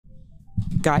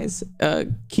guys,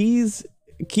 Keys.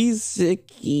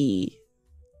 Thank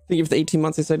you for the 18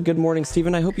 months. I said, good morning,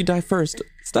 Steven. I hope you die first.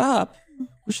 Stop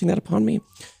wishing that upon me.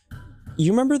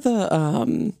 You remember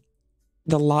the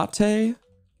latte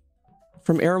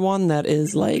from Erewhon that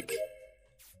is like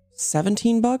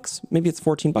 $17? Maybe it's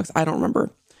 $14. I don't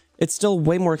remember. It's still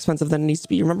way more expensive than it needs to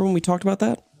be. You remember when we talked about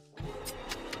that?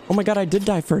 Oh my god, I did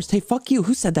die first. Hey, fuck you.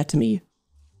 Who said that to me?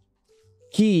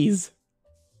 Keys.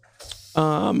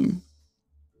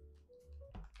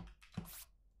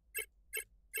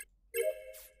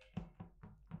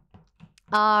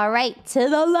 All right, to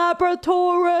the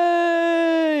laboratory.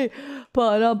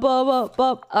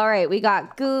 All right, we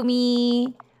got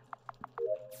Gumi.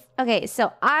 Okay,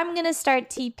 so I'm gonna start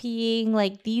TPing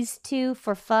like these two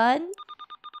for fun.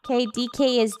 Okay,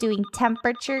 DK is doing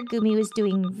temperature. Gumi was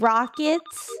doing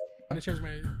rockets. I'm gonna change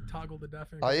my toggle to deaf.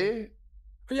 Are you?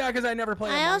 Yeah, because I never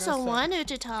played. I also wanted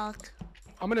to talk.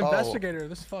 I'm an investigator.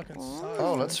 This fucking sucks.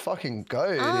 Oh, let's fucking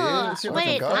go, dude. Let's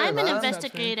wait, go, I'm man. an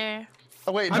investigator.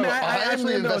 Oh wait, no, I mean, I am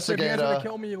the am though, so if you guys investigator. want to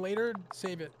kill me later,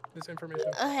 save it. This information.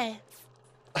 Okay.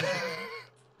 I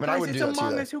mean, I wouldn't do that It's to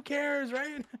Among you. Us. Who cares,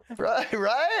 right?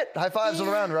 Right? High fives all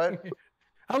around, right?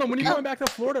 I don't know. When are you going back to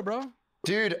Florida, bro?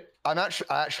 Dude, I'm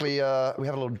actually, we have a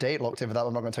little date locked in for that.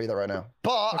 I'm not going to tell you that right now.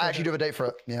 But I actually do have a date for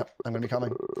it. Yeah, I'm going to be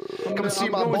coming. Come and see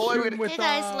my boy. Hey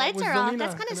guys, lights are off.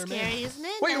 That's kind of scary, isn't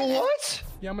it? Wait, what?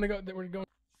 Yeah, I'm going to go. We're going.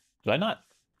 Did I not?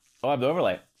 Oh, I have the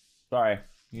overlay. Sorry.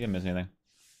 You didn't miss anything.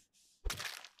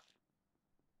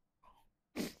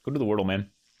 Go to the Wordle,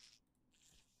 man.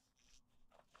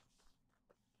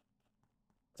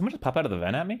 Someone just pop out of the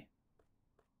vent at me?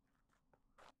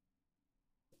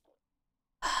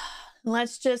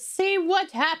 Let's just see what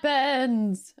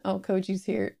happens. Oh, Koji's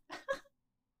here.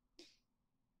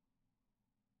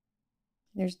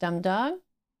 There's DumbDog.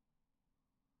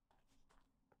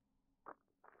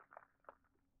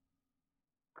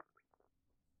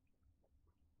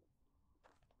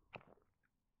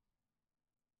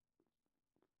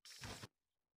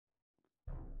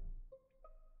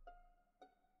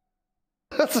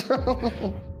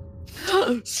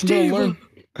 Steve.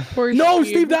 Poor No,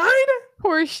 Steve. Steve died?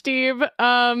 Poor Steve.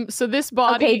 So this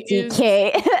body is...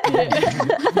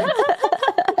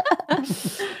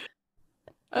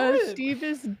 Steve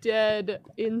is dead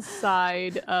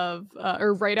inside of,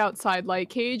 or right outside Light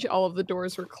Cage. All of the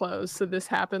doors were closed. So this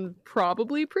happened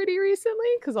probably pretty recently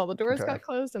because all the doors got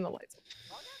closed and the lights.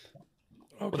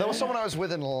 Well, there was someone I was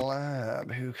with in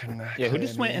lab who can. Yeah, who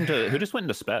just went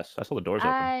into Spec? I saw the doors open.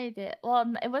 I did.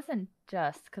 Well, it wasn't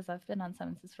just because I've been on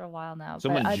summonses for a while now.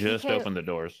 Someone but, just DK, opened the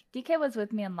doors. DK was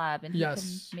with me in lab, and he can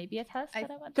Yes. maybe attest that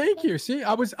I went. Thank you. See,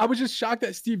 I was just shocked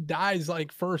that Steve dies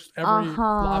like first every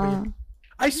lobby.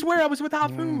 I swear I was with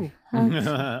Hafu.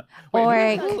 Or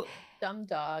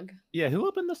DumbDog. Yeah, who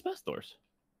opened the Spec doors?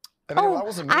 I mean, that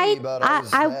wasn't me, but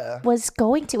I was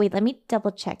going to wait. Let me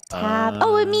double check. Tab.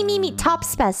 Oh, me. Top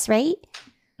spec, right?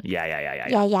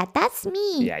 Yeah. That's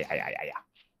me. Yeah.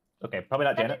 Okay, probably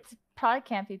not Janet. It probably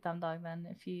can't be DumbDog then.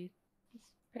 If you,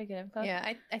 it's pretty good info. Yeah,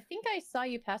 I think I saw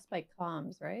you pass by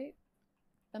comms, right?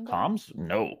 DumbDog? Comms?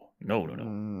 No.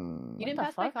 You didn't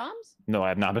pass by comms? No, I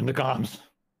have not been to comms.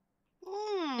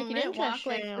 Like you didn't walk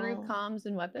like through comms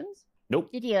and weapons?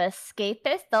 Nope. Did you escape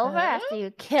this over after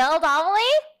you killed Amelie?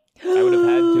 I would have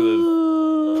had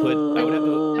to have put. I would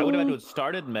have had to have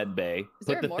started med bay,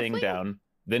 put the thing down,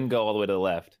 then go all the way to the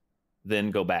left,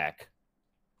 then go back.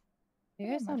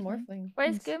 You guys sound morphling.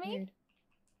 Where's Gumi?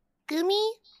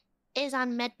 Gumi is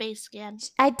on medbay scan.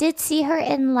 I did see her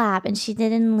in lab, and she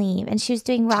didn't leave, and she was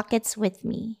doing rockets with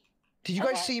me. Did you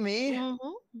guys see me?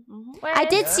 I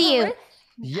did see you.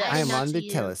 Yes. I am on the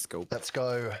telescope. Let's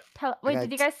go. Wait,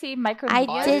 did you guys see micro? I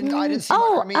didn't see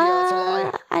Micromedia. That's a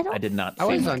lie. I did not. I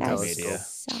was see on Micromedia.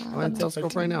 telescope. I'm on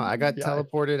telescope right now. I got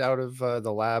teleported out of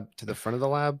the lab to the front of the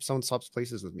lab. Someone swaps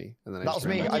places with me, and then That was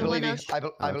me. I believe you.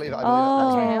 I believe it.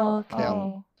 Oh, okay.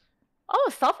 Yeah.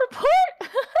 Oh, self-report.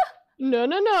 No,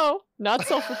 not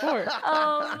self-report.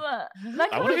 That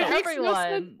can be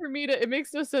everyone. It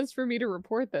makes no sense for me to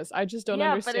report this. I just don't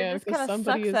understand because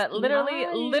somebody sucks that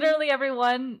literally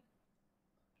everyone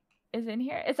is in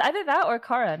here. It's either that or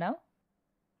Kara. No.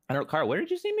 I don't know, Kara. Where did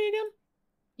you see me again?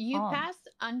 You passed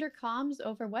under comms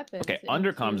over weapons. Okay,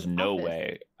 under comms, no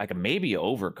way. I can maybe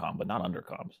over comm, but not under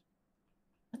comms.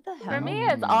 What the hell? For me,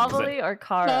 it's Amelie or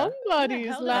Kara.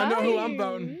 Somebody's lying. I know who I'm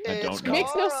voting. It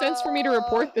makes no sense for me to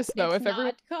report this though. If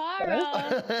everyone.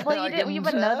 Kara. Well, you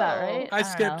wouldn't know that, right? I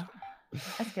skipped.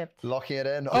 I skipped. Locking it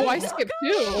in. Oh, I skipped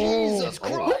too. Jesus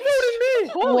Christ. Who voted me?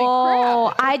 Holy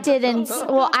Whoa, crap. I didn't.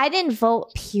 Well, I didn't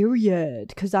vote. Period,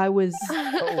 because I was.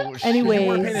 Oh, shit. Anyways. You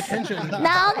weren't paying attention.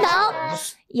 No.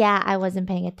 Yeah, I wasn't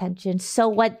paying attention. So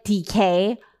what,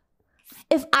 DK?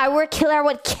 If I were a killer, I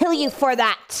would kill you for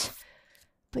that.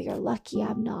 But you're lucky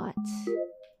I'm not.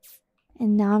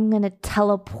 And now I'm gonna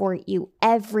teleport you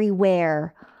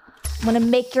everywhere. I'm gonna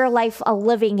make your life a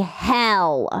living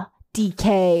hell,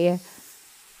 DK.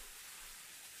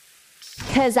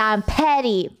 Cause I'm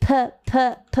petty.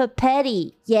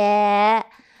 Petty. Yeah.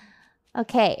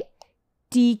 Okay.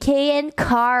 DK and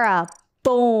Kara.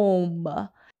 Boom.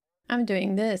 I'm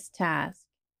doing this task.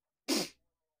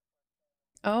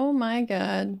 Oh my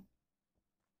god.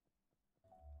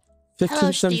 15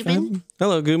 Hello, cents. Steven.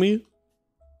 Hello, Gumi.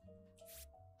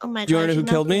 Oh my god. Do you want to know who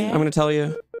killed me? I'm going to tell you.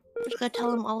 I'm just gonna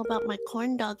tell him all about my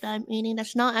corn dog that I'm eating.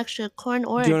 That's not actually a corn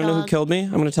or Do you a want to know who dog. killed me?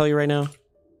 I'm going to tell you right now.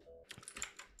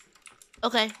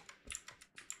 Okay.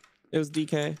 It was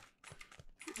DK.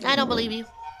 I don't believe you.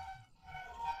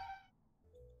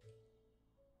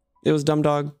 It was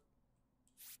DumbDog.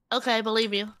 Okay, I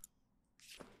believe you.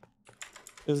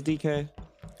 It was DK.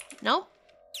 No?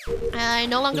 I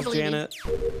no It longer was believe Janet.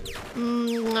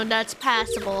 you. No, that's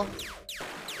passable.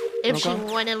 If she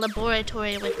Okay. went in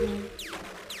laboratory with me.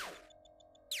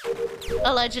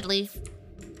 Allegedly.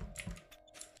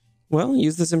 Well,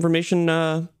 use this information.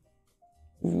 Do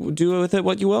with it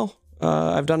what you will.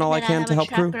 I've done all I And can have to a help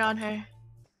crew. tracker on her.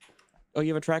 Oh, you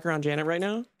have a tracker on Janet right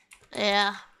now?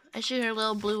 Yeah. I shoot her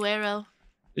little blue arrow.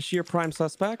 Is she your prime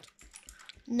suspect?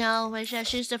 No,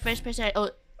 she's the first person. Oh,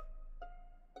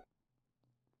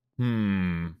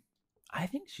 I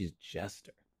think she's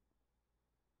Jester.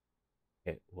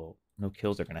 Okay, well, no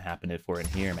kills are gonna happen if we're in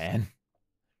here, man.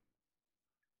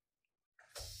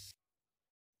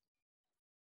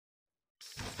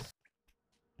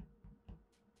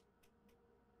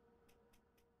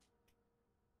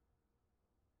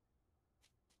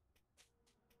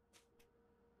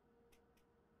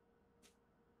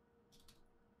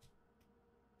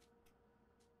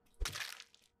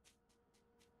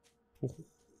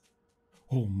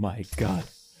 Oh my god.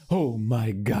 Oh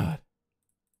my god.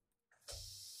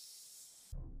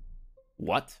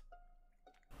 What?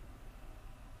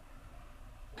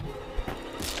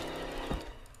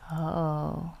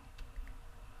 Oh.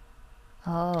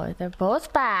 Oh, they're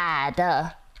both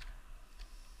bad.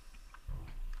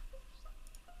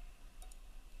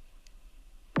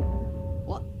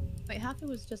 What? Wait, Hafu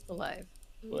was just alive.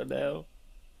 What now?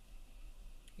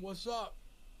 What's up?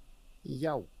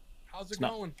 Yo. How's it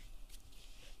Not- going?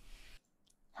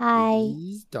 Hi.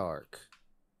 He's dark.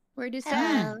 Where'd you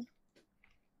hello. say?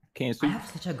 Can you I see? have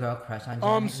such a girl crush on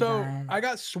Janet. you So guys. I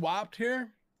got swapped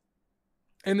here,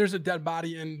 and there's a dead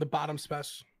body in the bottom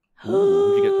space.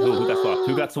 Ooh, who got swapped?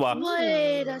 Who got swapped?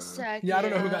 Wait a second. Yeah, I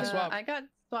don't know who got swapped. I got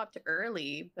swapped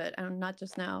early, but not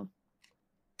just now.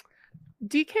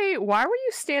 DK, why were you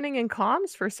standing in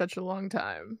comms for such a long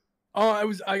time?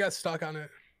 Oh, I got stuck on it.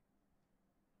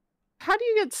 How do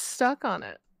you get stuck on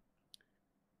it?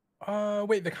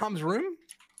 Wait, the comms room?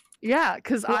 Yeah,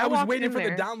 because Well, I was walked waiting in for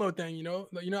there. the download thing. You know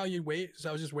how you wait. So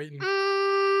I was just waiting.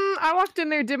 I walked in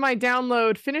there, did my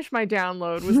download, finished my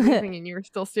download, was leaving, and you were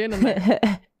still standing there.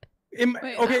 Wait,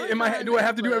 Okay, was do I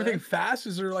have to do download. everything fast?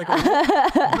 Is there like Was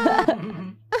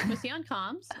he on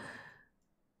comms?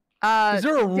 Is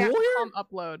there a rule yeah, here?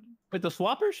 upload. But the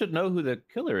swapper should know who the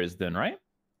killer is then, right?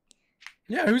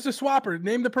 Yeah, who's the swapper?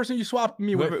 Name the person you swapped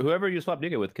me with. Whoever you swapped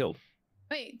DK with killed.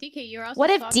 Wait, DK, you're also. What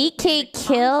if swapped with me DK in the comms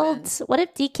killed? then. What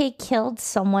if DK killed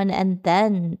someone and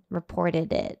then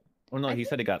reported it? Well, no, he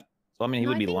said he got. So I mean, he No,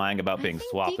 would I be think- lying about I being think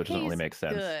swapped, which doesn't DK really is make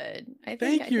sense. Good. I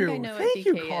Thank I you. think I know Thank what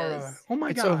you, DK Kara. is. Oh my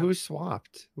Wait, god. so who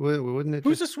swapped? Wouldn't it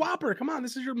Who's just... the swapper? Come on,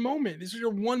 this is your moment. This is your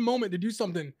one moment to do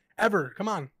something ever. Come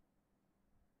on.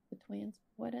 The twins.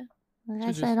 What? I So guess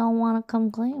just- I don't want to come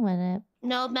clean with it.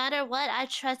 No matter what, I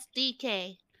trust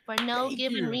DK for no Thank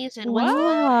given you. reason What?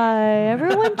 whatsoever. Why?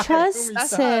 Everyone trusts That's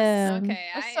sus. him. Okay,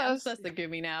 I'm Sus. obsessed with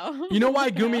Gumi now. You know why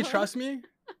Gumi trusts me?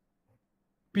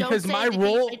 Because Don't say my it,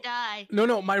 role. I die.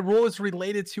 No, my role is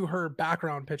related to her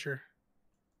background picture.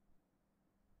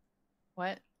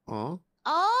 What? Oh,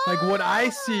 Oh. Like what I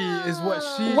see is what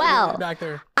she Well, back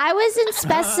there. I was in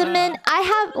specimen.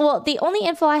 The only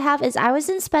info I have is I was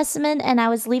in specimen and I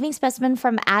was leaving specimen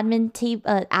from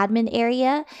admin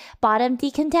area, bottom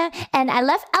decontam, and I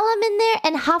left Element there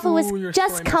and Hafa Ooh, was your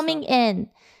just story messed coming up. in.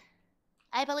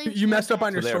 I believe You messed up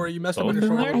on your So they're story. You messed up on both your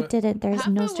story. a wrong? little I bit. didn't. There's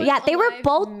Hafa no was story. Yeah, they were alive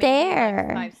both maybe,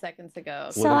 there. Like 5 seconds ago.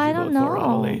 So What did I you don't vote for, know.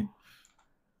 Amelie?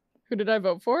 Who did I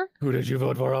vote for? Who did you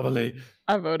vote for, Amelie?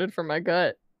 I voted for my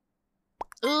gut.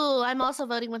 Ooh, I'm also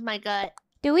voting with my gut.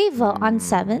 Do we vote on Hmm.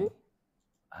 7?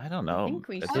 I don't know. think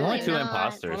we It's should. only 2 Why not?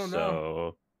 imposters, I don't know.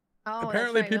 so Oh,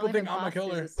 Apparently that's right, we people only think have I'm a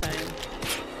killer. imposters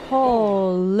this time.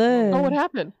 Holy. Oh, what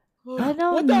happened? I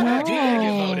don't What the heck? DK get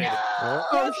know. voted.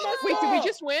 Oh, wait, did we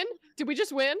just win? Did we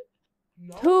just win?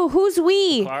 No. Who's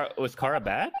we? Was Kara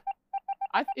bad?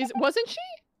 Wasn't she?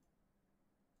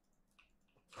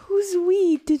 Who's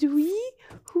we? Did we?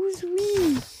 Who's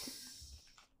we?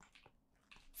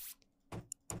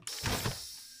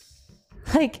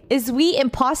 Like, is we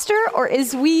imposter or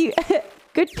is we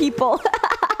good people?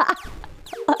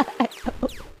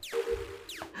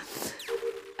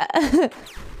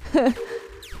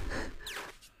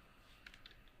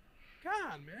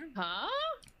 God, man. Huh?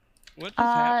 What just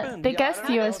happened? They Yeah, I guessed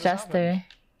don't you know as what just Jester.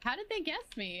 How did they guess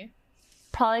me?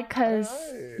 Probably because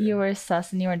Alright. you were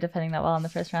sus and you weren't defending that well in the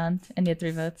first round, and you had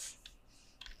 3 votes.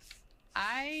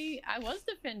 I was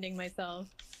defending myself.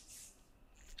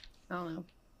 I don't know.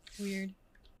 Weird.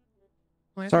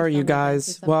 Why is Sorry, there you so many guys.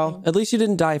 votes or Well, something? at least you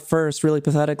didn't die first, really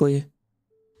pathetically.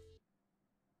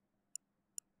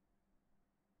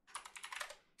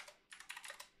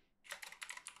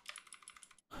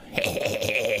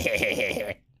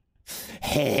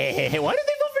 Why did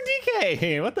they vote for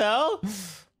DK? What the hell?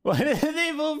 Why did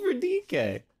they vote for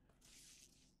DK?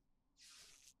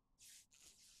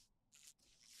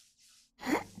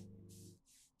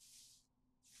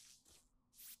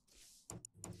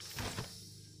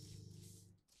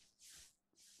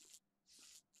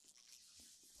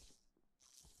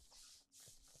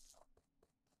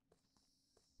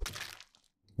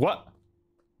 What?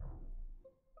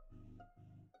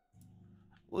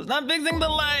 Was not fixing the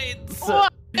lights.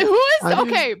 What? Who is? I'm-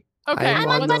 Okay. Okay. I'm I'm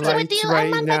on on the button with lights you. right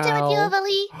I'm on button with you, now.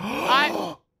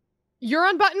 Ovali. You're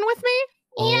on button with me?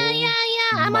 Yeah.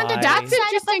 I'm on the my dark That's side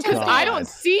of interesting button. because I don't God.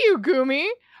 see you, Gumi.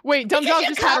 Wait, Because DumbDog you're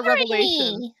just had a covering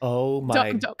revelation. me. Oh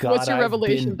my Dum- god! what's your I've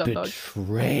revelation, been DumbDog?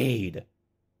 betrayed.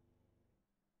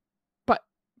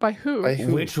 By who? By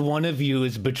who? Which one of you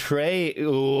is betrayed?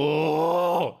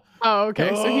 Oh. Oh, okay.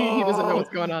 So he doesn't know what's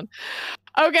going on.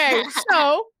 Okay,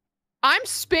 so I'm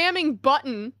spamming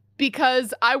button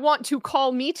because I want to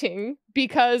call meeting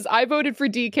because I voted for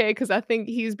DK because I think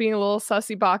he's being a little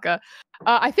sussy baka.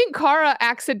 I think Kara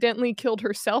accidentally killed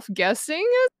herself guessing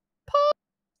as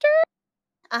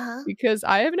Uh-huh. because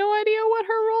I have no idea what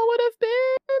her role would have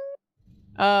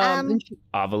been.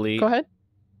 Avali, Go ahead.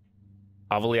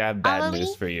 Avali, I have bad Avali?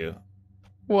 news for you.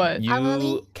 What? You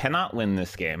Avali? cannot win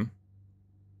this game,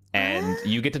 and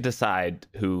you get to decide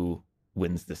who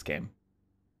wins this game.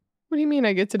 What do you mean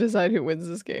I get to decide who wins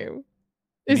this game?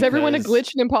 Is everyone a Because-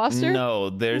 glitched imposter? No,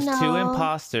 there's 2 No.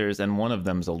 imposters, and one of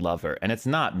them's a lover, and it's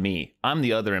not me. I'm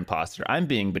the other imposter. I'm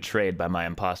being betrayed by my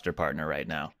imposter partner right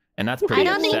now, and that's pretty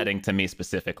don't think- upsetting to me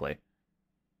specifically.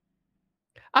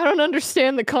 I don't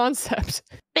understand the concept.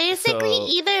 Basically, So-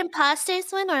 either imposters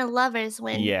win or lovers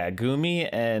win. Yeah, Gumi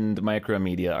and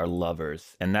Micromedia are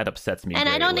lovers, and that upsets me And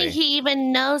I don't think he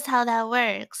even knows how that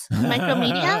works.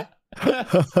 Micromedia?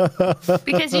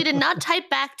 Because you did not type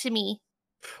back to me.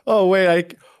 Oh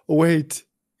wait, wait.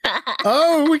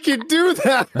 Oh, we can do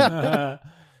that.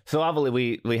 So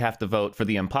obviously we have to vote for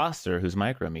the imposter who's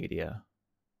Micromedia.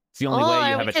 It's the only way Or you we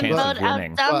have a can chance vote of out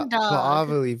winning. Well, DumbDog.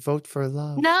 obviously, vote for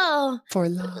love. No, For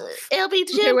love. it'll be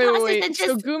 2 Okay, imposters wait. and So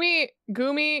just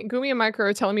Gumi and Micro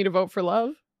are telling me to vote for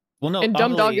love, Well, no, and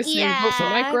DumbDog Avali- is saying vote for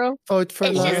Yeah. Micro. Vote for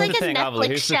It's love. just Here's like the a thing, Avali, Netflix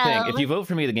here's the thing. show. If you vote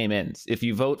for me, the game ends. If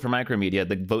you vote for Micromedia,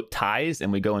 the vote ties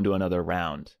and we go into another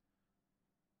round.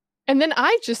 And then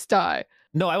I just die.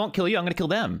 No, I won't kill you. I'm going to kill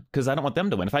them because I don't want them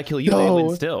to win. If I kill you, they No.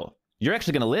 win still. You're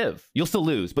actually going to live. You'll still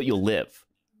lose, but you'll live.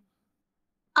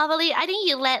 Ovali, I think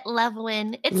you let love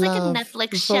win. It's like a Love.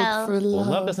 Netflix Vote show. for Well, love.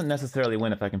 love doesn't necessarily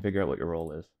win if I can figure out what your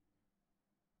role is.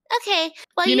 Okay,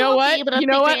 well you know won't what? Be able to You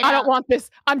know what? figure it I don't out. want this.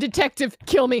 I'm detective.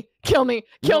 Kill me. Kill me.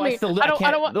 Kill No, me. I still I don't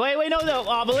can't. want. Wait, no,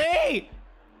 Avali!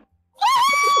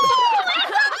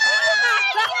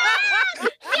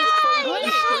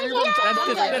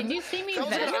 Did you see me That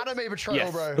was an vent? anime betrayal,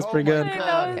 Yes. bro. That's pretty good. My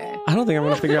God. Okay. I don't think I'm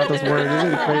gonna figure out this word. This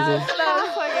is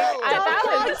crazy.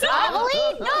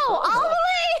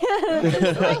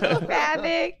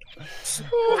 Panic.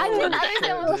 I didn't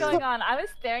understand what was going on. I was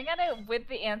staring at it with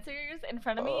the answers in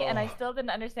front of me, and I still didn't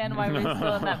understand why we were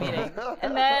still in that meeting.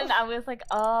 And then I was like,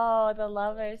 "Oh, the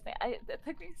lovers thing." It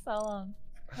took me so long.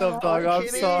 DumbDog, I'm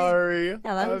Kitty. sorry.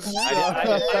 Hello? I'm Hello?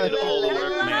 I did all the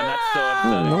work, man. That's so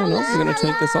upsetting. No one else is gonna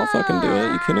take this. I'll fucking do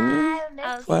it. You kidding me?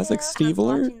 Classic Steve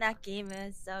alert. Watching that game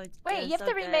is so. Wait, you have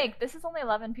to remake. This is only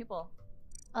 11 people.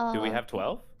 Do we have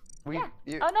 12?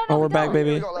 Oh, we're back,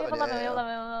 baby. We have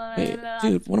 11. Hey,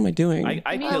 dude, what am I doing?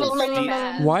 I killed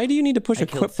Steve. Why do you need to push I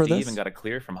equip killed for Steve this? and got a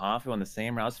clear from Hafu in the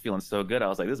same round. I was feeling so good. I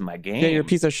was like, this is my game. Yeah, you're a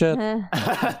piece of shit.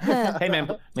 Hey, man,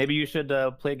 maybe you should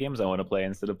play games I want to play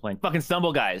instead of playing fucking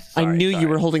Stumble Guys. I knew you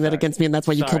were holding that against me, and that's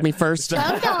why you killed me first.